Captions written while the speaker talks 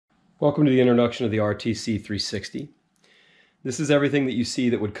Welcome to the introduction of the RTC 360. This is everything that you see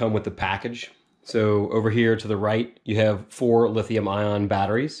that would come with the package. So over here to the right, you have 4 lithium-ion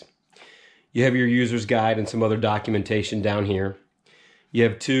batteries. You have your user's guide and some other documentation down here. You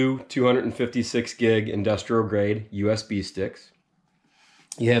have 2 256 gig industrial grade USB sticks.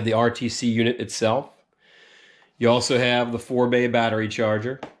 You have the RTC unit itself. You also have the 4-bay battery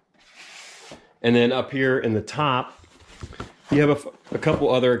charger. And then up here in the top, you have a couple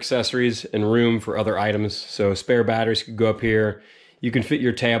other accessories and room for other items. So spare batteries could go up here. You can fit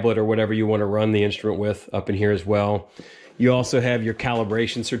your tablet or whatever you want to run the instrument with up in here as well. You also have your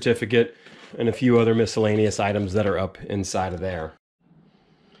calibration certificate and a few other miscellaneous items that are up inside of there.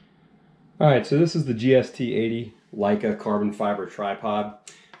 All right, so this is the GST-80 Leica carbon fiber tripod,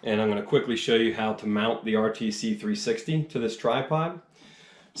 and I'm going to quickly show you how to mount the RTC 360 to this tripod.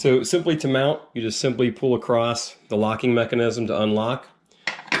 So simply to mount, you just simply pull across the locking mechanism to unlock,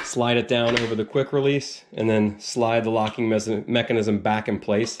 slide it down over the quick release, and then slide the locking mechanism back in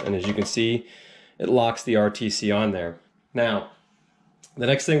place. And as you can see, it locks the RTC on there. Now, the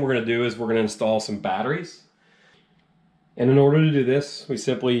next thing we're going to do is we're going to install some batteries. And in order to do this, we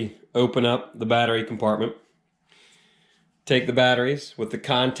simply open up the battery compartment, take the batteries with the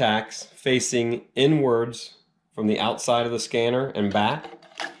contacts facing inwards from the outside of the scanner and back,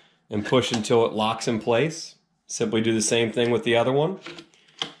 and push until it locks in place. Simply do the same thing with the other one.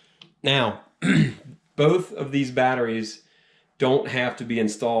 Now, both of these batteries don't have to be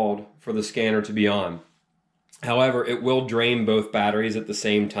installed for the scanner to be on. However, it will drain both batteries at the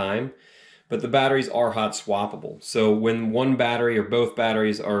same time, but the batteries are hot swappable. So when one battery or both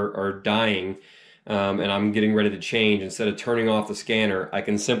batteries are dying, and I'm getting ready to change, instead of turning off the scanner, I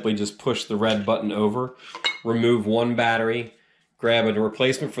can simply just push the red button over, remove one battery, grab a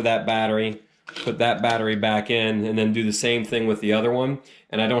replacement for that battery, put that battery back in, and then do the same thing with the other one,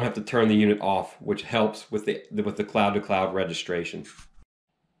 and I don't have to turn the unit off, which helps with the cloud-to-cloud registration.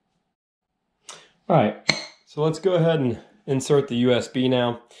 All right, so let's go ahead and insert the USB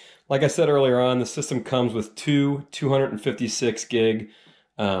now. Like I said earlier on, the system comes with 2 256 gig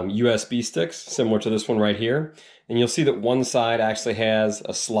USB sticks, similar to this one right here, and you'll see that one side actually has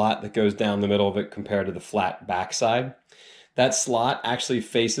a slot that goes down the middle of it compared to the flat back side. That slot actually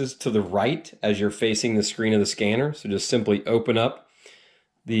faces to the right as you're facing the screen of the scanner. So just simply open up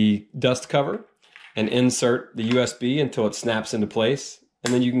the dust cover and insert the USB until it snaps into place.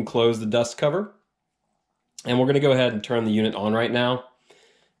 And then you can close the dust cover. And we're going to go ahead and turn the unit on right now.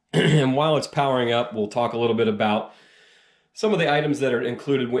 And while it's powering up, we'll talk a little bit about some of the items that are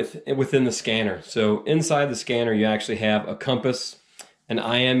included within the scanner. So inside the scanner, you actually have a compass, an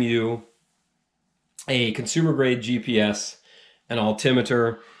IMU, a consumer grade GPS, an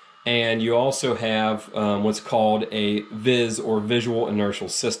altimeter, and you also have what's called a VIS, or visual inertial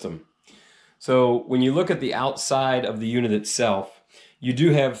system. So when you look at the outside of the unit itself, you do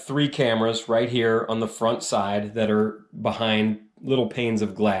have 3 cameras right here on the front side that are behind little panes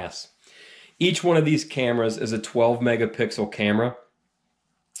of glass. Each one of these cameras is a 12 megapixel camera,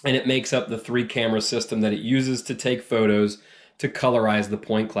 and it makes up the 3 camera system that it uses to take photos to colorize the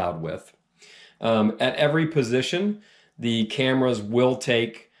point cloud with. At every position, the cameras will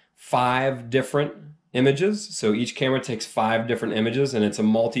take 5 different images. So each camera takes 5 different images, and it's a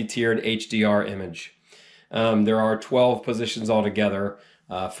multi-tiered HDR image. There are 12 positions altogether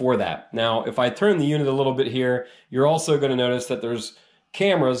for that. Now, if I turn the unit a little bit here, you're also going to notice that there's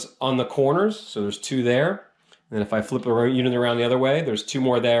cameras on the corners. So there's 2 there. And if I flip the unit around the other way, there's 2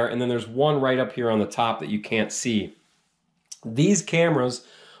 more there. And then there's 1 right up here on the top that you can't see. These cameras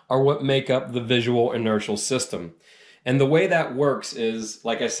are what make up the visual inertial system. And the way that works is,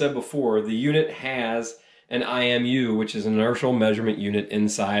 like I said before, the unit has an IMU, which is an inertial measurement unit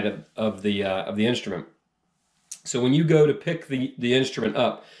inside of the instrument. So when you go to pick the instrument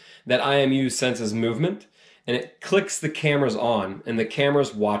up, that IMU senses movement, and it clicks the cameras on, and the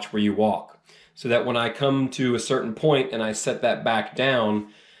cameras watch where you walk. So that when I come to a certain point and I set that back down,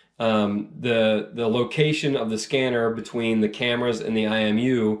 the location of the scanner between the cameras and the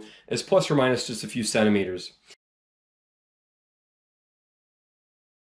IMU is plus or minus just a few centimeters.